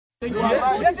We will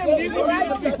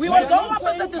go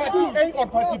opposite the school. A or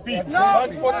party B. No.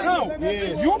 But for now,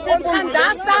 you people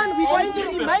understand we're going to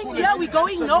remain here. We're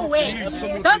going nowhere.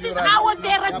 This is our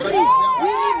territory.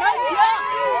 We remain here.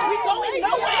 We're going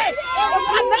nowhere.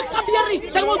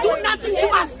 They will do nothing to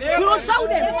us. We will show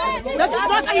them. This is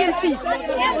not ANC.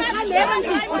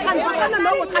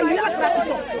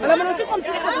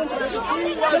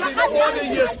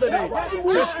 Yesterday,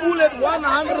 the school had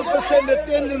 100%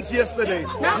 attendance yesterday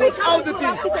without the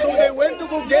thing. So they went to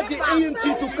go get the ANC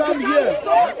to come here.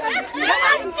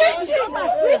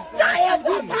 We're tired.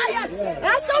 We're tired.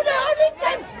 That's so the only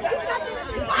thing.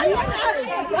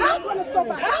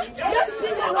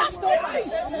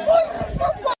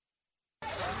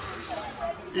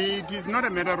 It is not a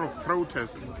matter of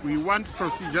protest. We want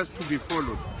procedures to be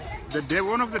followed.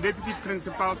 One of the deputy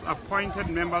principals appointed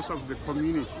members of the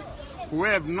community who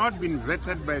have not been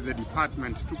vetted by the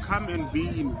department to come and be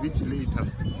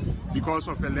invigilators because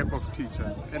of a lack of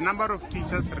teachers. A number of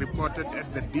teachers reported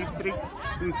at the district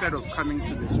instead of coming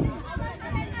to the school.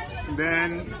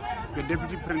 Then the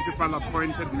deputy principal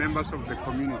appointed members of the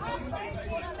community,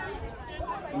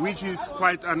 which is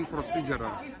quite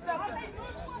unprocedural.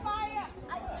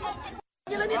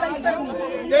 This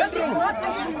is not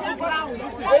a ground.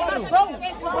 They must go.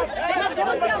 They must go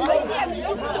and tell Mercy and these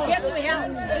people to get to hell.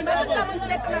 They must come and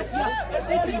check us here.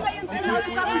 They keep ANC.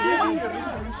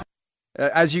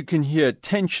 As you can hear,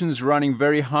 tensions running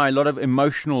very high, a lot of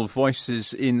emotional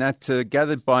voices in that,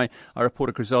 gathered by our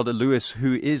reporter Cryselda Lewis,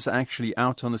 who is actually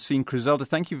out on the scene. Cryselda,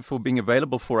 thank you for being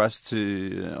available for us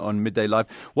on Midday Live.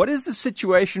 What is the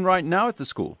situation right now at the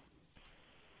school?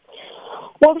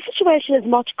 Well, the situation is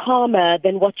much calmer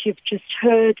than what you've just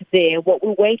heard there. What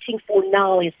we're waiting for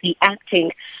now is the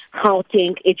acting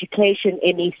Gauteng Education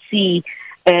MEC,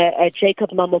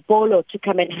 Jacob Mamabolo, to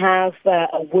come and have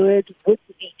a word with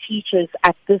the teachers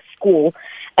at this school.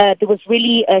 There was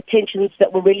really tensions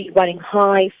that were really running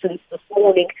high since this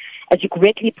morning, as you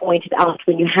correctly pointed out,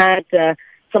 when you had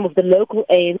some of the local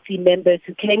ANC members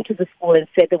who came to the school and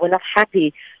said they were not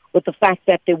happy with the fact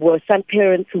that there were some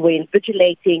parents who were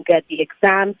invigilating the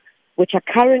exams, which are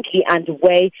currently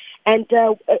underway. And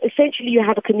essentially you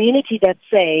have a community that's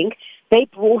saying they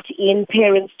brought in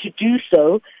parents to do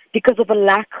so because of a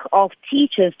lack of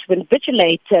teachers to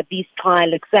invigilate these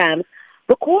trial exams.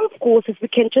 Recall, of course, if we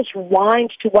can just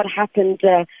rewind to what happened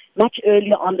much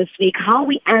earlier on this week, how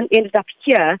we ended up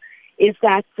here is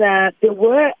that there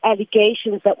were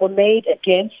allegations that were made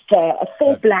against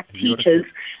 4 black teachers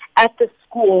at the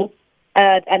school,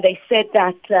 and they said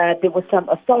that there were some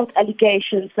assault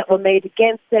allegations that were made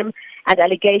against them and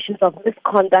allegations of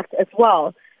misconduct as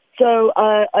well. So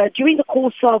during the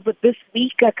course of this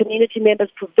week, community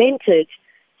members prevented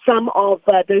some of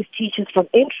those teachers from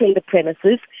entering the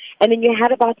premises, and then you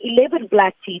had about 11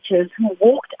 black teachers who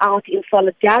walked out in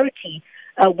solidarity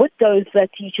with those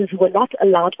teachers who were not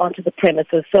allowed onto the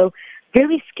premises. So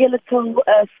very skeletal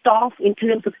staff in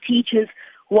terms of teachers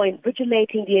who are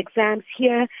invigilating the exams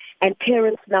here, and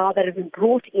parents now that have been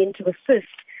brought in to assist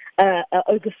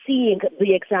overseeing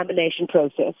the examination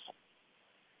process.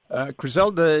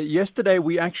 Cryselda, yesterday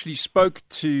we actually spoke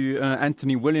to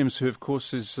Anthony Williams, who of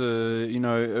course is,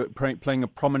 playing a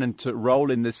prominent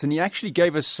role in this, and he actually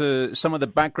gave us some of the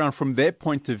background from their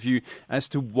point of view as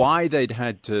to why they'd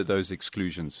had those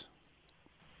exclusions.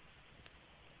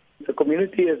 The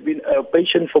community has been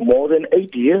patient for more than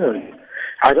 8 years.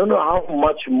 I don't know how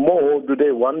much more do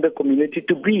they want the community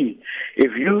to be.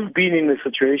 If you've been in a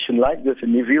situation like this,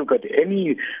 and if you've got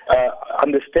any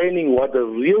understanding what the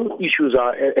real issues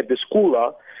are at the school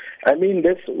are, I mean,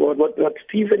 that's what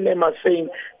Steve and them are saying.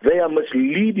 They are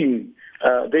misleading.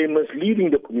 They're misleading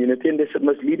the community, and they're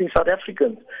misleading South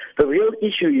Africans. The real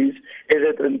issue is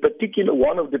that in particular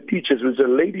one of the teachers, who's a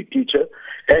lady teacher,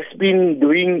 has been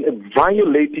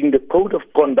violating the code of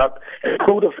conduct and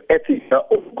code of ethics,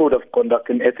 code of conduct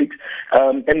and ethics,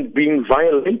 and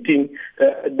violating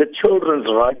the children's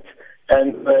rights.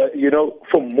 And,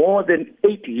 for more than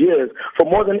 8 years,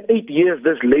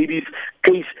 this lady's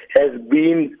case has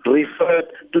been referred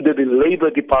to the Labour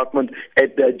Department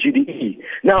at the GDE.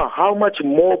 Now, how much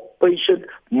more patient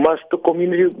must the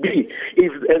community be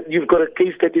if you've got a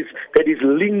case that is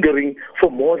lingering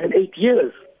for more than 8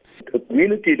 years? The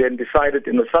community then decided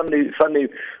in a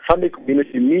Sunday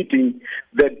community meeting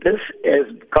that this has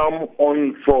come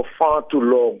on for far too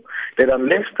long, that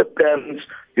unless the parents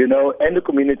and the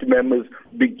community members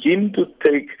begin to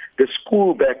take the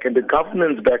school back and the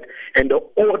governance back and the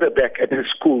order back at the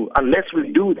school, unless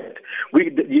we do that,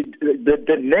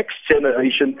 the next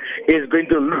generation is going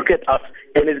to look at us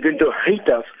and is going to hate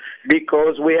us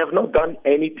because we have not done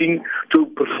anything to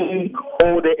bring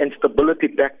order and stability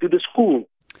back to the school.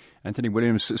 Anthony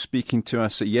Williams speaking to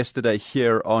us yesterday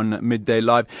here on Midday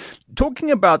Live, talking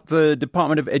about the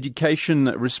Department of Education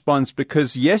response,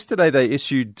 because yesterday they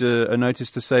issued a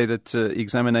notice to say that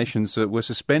examinations were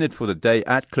suspended for the day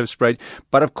at Klipspruit.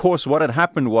 But of course, what had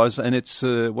happened was, and it's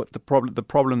what the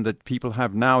problem that people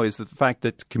have now is the fact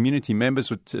that community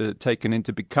members were taken in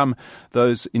to become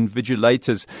those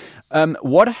invigilators.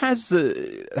 What have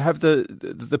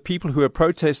the people who are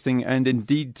protesting, and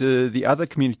indeed the other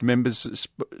community members,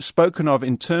 spoken of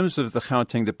in terms of the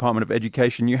Gauteng Department of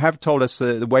Education? You have told us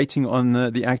the waiting on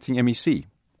the acting MEC.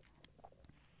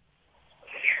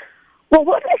 Well,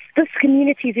 what this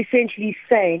community is essentially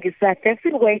saying is that they've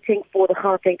been waiting for the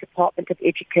Gauteng Department of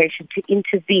Education to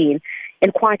intervene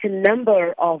in quite a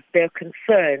number of their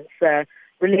concerns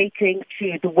relating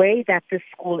to the way that this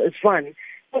school is run.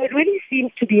 So it really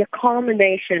seems to be a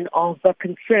culmination of the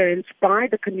concerns by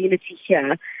the community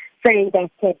here, saying that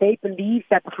they believe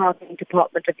that the Gauteng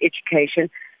Department of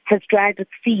Education has dragged its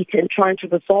feet in trying to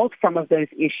resolve some of those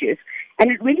issues.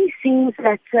 And it really seems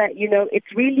that, it's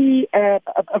really a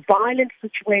violent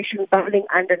situation bubbling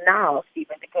under now,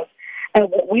 Stephen, because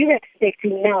what we're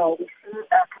expecting now is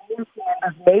community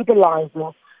members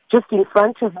mobilizing just in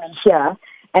front of me here,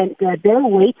 and they're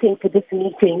waiting for this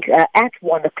meeting at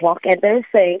 1 o'clock, and they're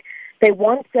saying they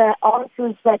want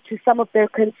answers to some of their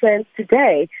concerns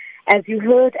today. As you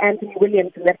heard Anthony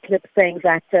Williams in that clip saying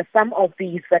that some of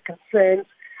these concerns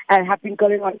have been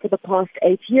going on for the past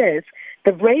 8 years.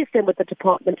 They've raised them with the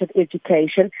Department of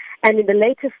Education, and in the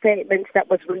latest statement that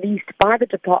was released by the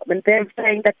department, they're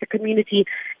saying that the community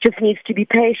just needs to be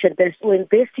patient. They're still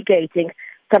investigating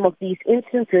some of these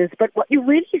instances, but what you're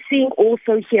really seeing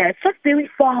also here, it's not very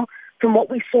far from what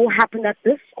we saw happen at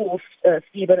this school,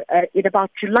 Stephen, in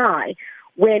about July,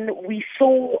 when we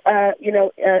saw,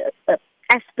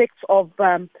 aspects of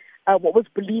what was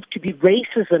believed to be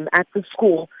racism at the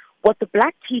school. What the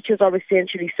black teachers are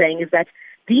essentially saying is that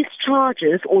these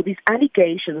charges or these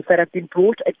allegations that have been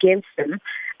brought against them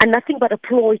are nothing but a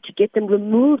ploy to get them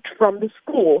removed from the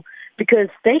school, because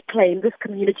they claim this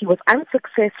community was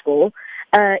unsuccessful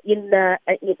in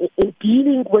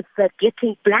dealing with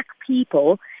getting black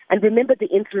people. And remember the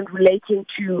incident relating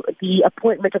to the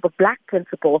appointment of a black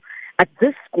principal at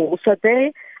this school. So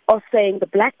they are saying, the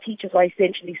black teachers are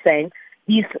essentially saying,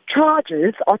 these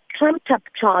charges are trumped-up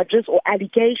charges or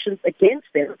allegations against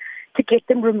them to get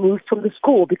them removed from the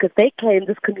school, because they claim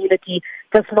this community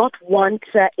does not want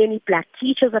any black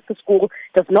teachers at the school,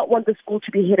 does not want the school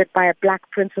to be headed by a black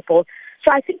principal.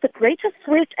 So I think the greatest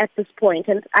threat at this point,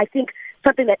 and I think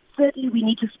something that certainly we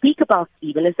need to speak about,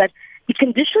 Stephen, is that the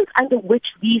conditions under which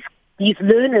these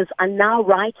learners are now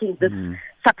writing this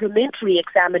supplementary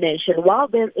examination, while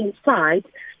they're inside,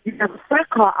 you have a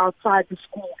fracas outside the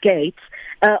school gates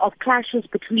of clashes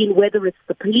between whether it's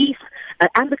the police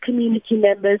and the community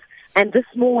members. And this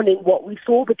morning, what we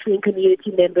saw between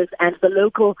community members and the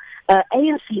local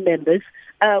ANC members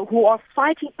who are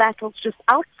fighting battles just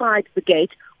outside the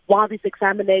gate while these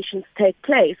examinations take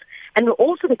place. And we're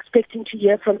also expecting to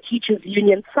hear from Teachers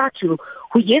Union SATU,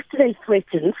 who yesterday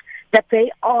threatened that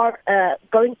they are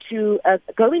going to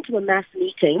go into a mass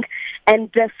meeting and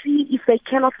see if they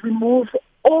cannot remove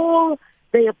all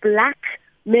their black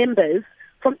members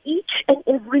from each and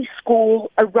every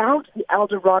school around the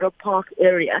Eldorado Park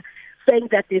area, saying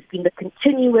that there's been a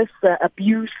continuous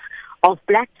abuse of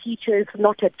black teachers,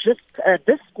 not at just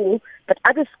this school, but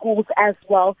other schools as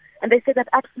well. And they said that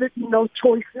absolutely no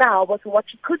choice now, but what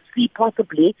you could see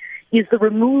possibly is the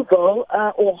removal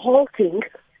or halting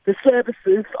the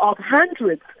services of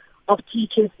hundreds of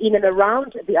teachers in and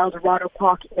around the Eldorado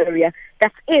Park area.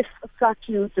 That's if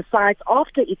SATU decides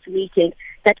after its meeting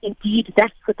that indeed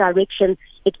that's the direction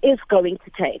it is going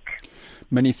to take.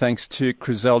 Many thanks to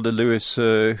Cryselda Lewis,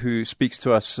 who speaks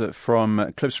to us from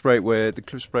Klipspruit, where the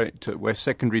Klipspruit Wes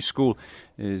Secondary School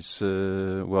is,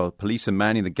 police are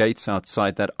manning the gates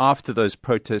outside that after those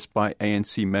protests by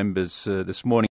ANC members this morning.